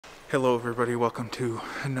Hello everybody, welcome to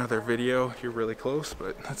another video. You're really close,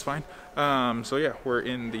 but that's fine. So yeah, we're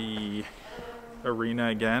in the arena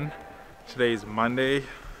again. Today's Monday,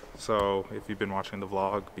 so if you've been watching the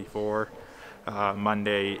vlog before,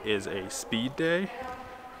 Monday is a speed day.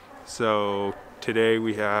 So today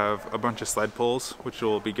we have a bunch of sled pulls, which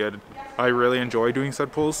will be good. I really enjoy doing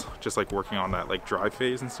sled pulls, just like working on that like drive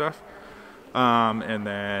phase and stuff. And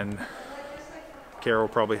then Carol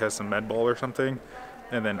probably has some med ball or something.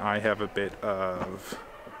 And then I have a bit of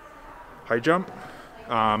high jump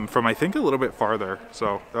from I think a little bit farther,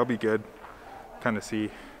 so that'll be good. Kind of see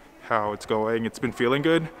how it's going. It's been feeling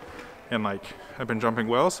good, and like I've been jumping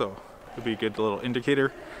well, so it'll be a good little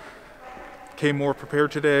indicator. Came more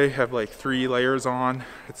prepared today. Have like 3 layers on.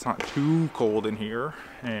 It's not too cold in here,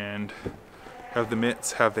 and have the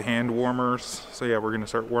mitts, have the hand warmers. So yeah, we're gonna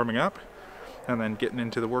start warming up, and then getting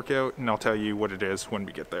into the workout, and I'll tell you what it is when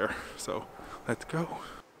we get there. So. Let's go. It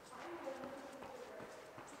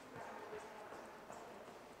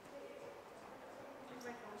was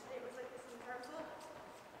like this in Carousel,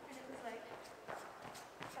 and it was like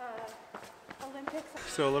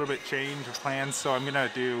Olympics. So a little bit change of plans. So I'm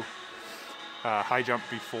gonna do high jump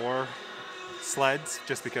before sleds,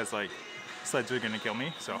 just because like sleds are gonna kill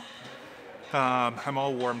me. So I'm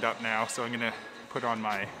all warmed up now. So I'm gonna put on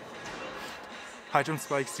my high jump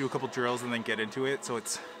spikes, do a couple drills, and then get into it. So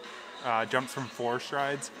it's jumps from 4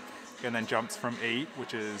 strides, and then jumps from 8,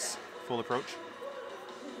 which is full approach.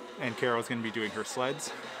 And Carol's gonna be doing her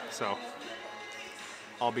sleds, so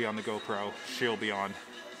I'll be on the GoPro, she'll be on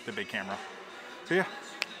the big camera. So yeah,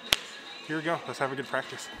 here we go, let's have a good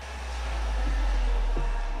practice.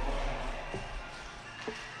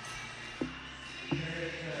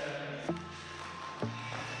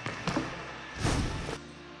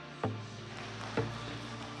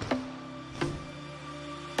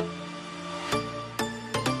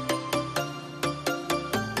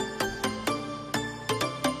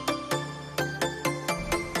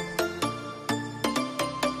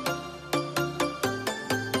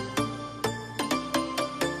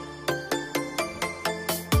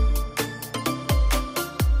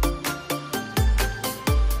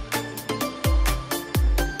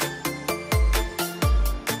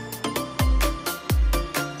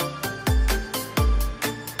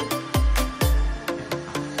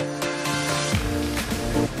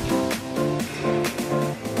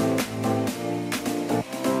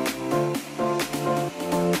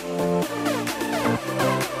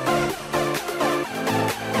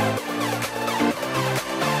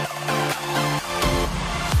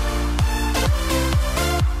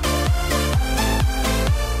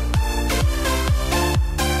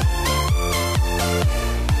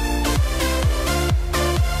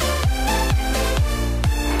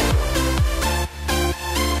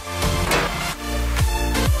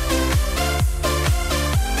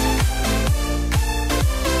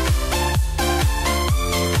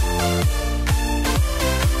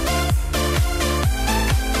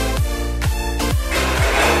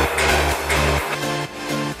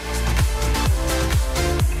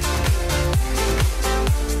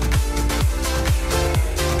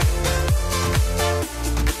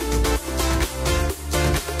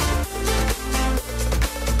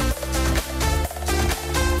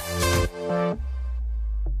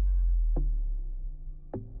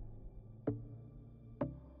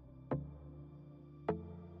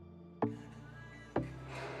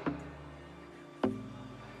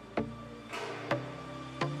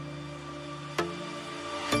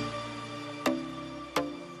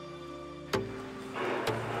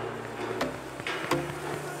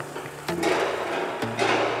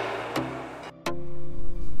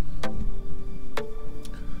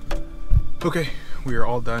 Okay, we are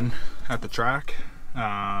all done at the track.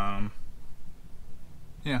 Yeah,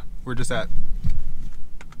 we're just at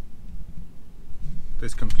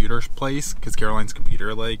this computer place because Caroline's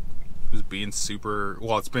computer like was being super,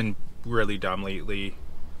 well, it's been really dumb lately.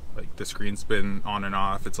 Like the screen's been on and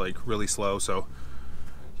off. It's like really slow. So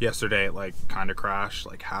yesterday it like kind of crashed,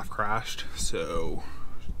 like half crashed. So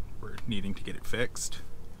we're needing to get it fixed.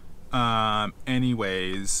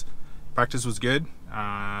 Anyways, practice was good.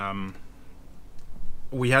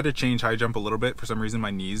 We had to change high jump a little bit. For some reason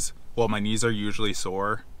my knees are usually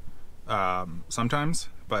sore sometimes,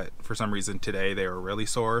 but for some reason today they were really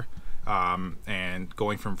sore. And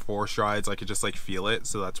going from 4 strides, I could just like feel it.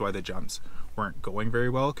 So that's why the jumps weren't going very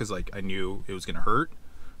well, because like I knew it was gonna hurt.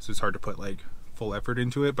 So it's hard to put like full effort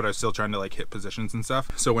into it, but I was still trying to like hit positions and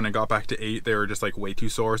stuff. So when I got back to 8, they were just like way too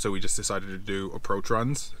sore. So we just decided to do approach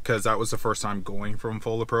runs, because that was the first time going from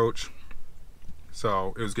full approach.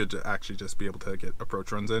 So it was good to actually just be able to get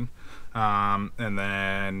approach runs in. And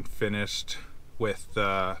then finished with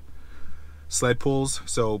the sled pulls.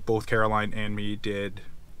 So both Caroline and me did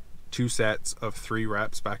 2 sets of 3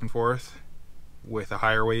 reps back and forth with a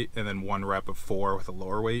higher weight, and then 1 rep of 4 with a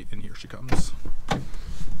lower weight. And here she comes.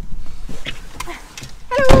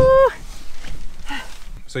 Hello.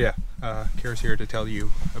 So yeah, Kara's here to tell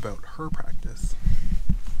you about her practice.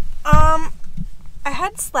 I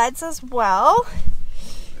had sleds as well. Yeah.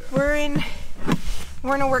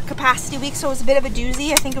 We're in a work capacity week, so it was a bit of a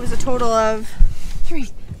doozy. I think it was a total of 3,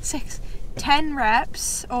 6, 10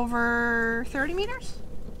 reps over 30 meters?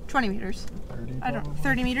 20 meters. 30, I don't know,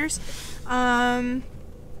 30 meters.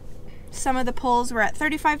 Some of the pulls were at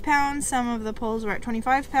 35 pounds, some of the pulls were at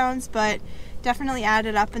 25 pounds, but definitely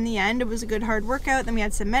added up in the end. It was a good hard workout. Then we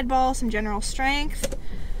had some med ball, some general strength.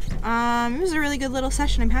 It was a really good little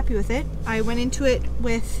session. I'm happy with it. I went into it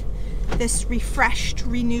with this refreshed,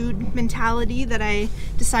 renewed mentality that I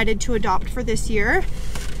decided to adopt for this year,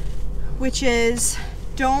 which is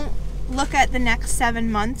don't look at the next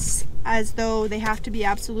 7 months as though they have to be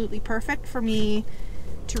absolutely perfect for me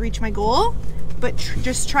to reach my goal, but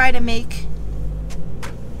just try to make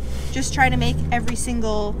every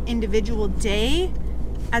single individual day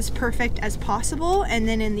as perfect as possible, and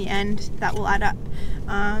then in the end that will add up.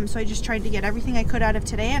 So I just tried to get everything I could out of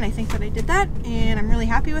today, and I think that I did that, and I'm really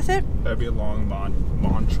happy with it. That'd be a long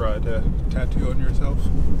mantra to tattoo on yourself.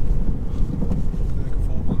 Like a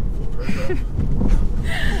full paragraph.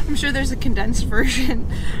 I'm sure there's a condensed version.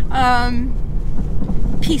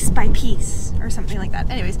 Piece by piece or something like that.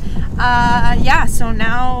 Anyways, yeah, so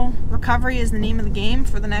now recovery is the name of the game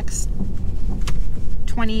for the next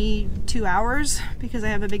 22 hours because I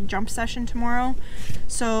have a big jump session tomorrow.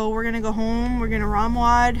 So we're gonna go home, we're gonna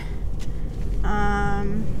ROM-WOD.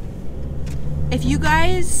 If you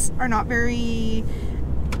guys are not very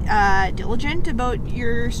diligent about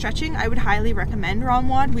your stretching, I would highly recommend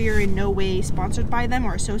ROM-WOD. We are in no way sponsored by them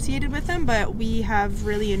or associated with them, but we have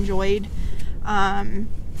really enjoyed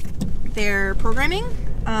their programming,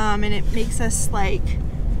 and it makes us like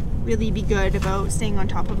really be good about staying on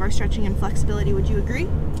top of our stretching and flexibility. Would you agree?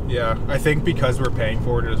 Yeah, I think because we're paying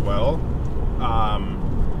for it as well,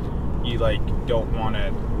 you like don't want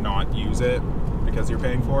to not use it because you're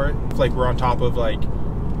paying for it. Like we're on top of like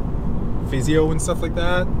physio and stuff like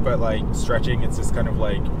that, but like stretching, it's just kind of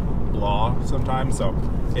like blah sometimes. So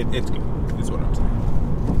it's good, is what I'm saying.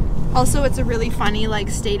 Also, it's a really funny like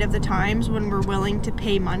state of the times when we're willing to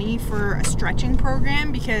pay money for a stretching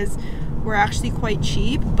program because we're actually quite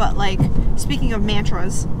cheap. But like, speaking of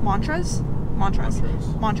mantras.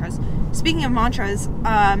 Speaking of mantras,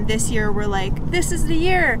 this year we're like, this is the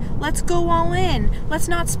year, let's go all in, let's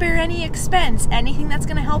not spare any expense, anything that's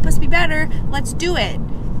gonna help us be better, let's do it.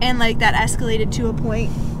 And like that escalated to a point,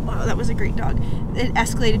 wow, that was a great dog. It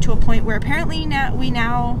escalated to a point where apparently we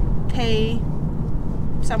now pay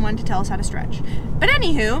someone to tell us how to stretch. But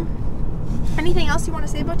anywho, anything else you want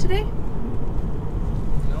to say about today?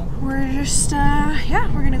 No. We're just,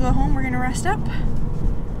 yeah, we're gonna go home, we're gonna rest up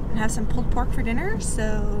and have some pulled pork for dinner,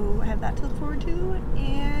 so I have that to look forward to,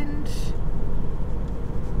 and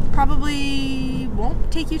probably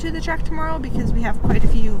won't take you to the track tomorrow because we have quite a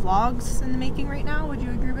few vlogs in the making right now. Would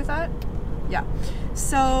you agree with that? Yeah.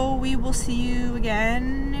 So we will see you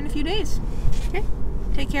again in a few days. Okay.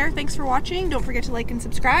 Take care. Thanks for watching. Don't forget to like and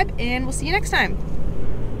subscribe, and we'll see you next time.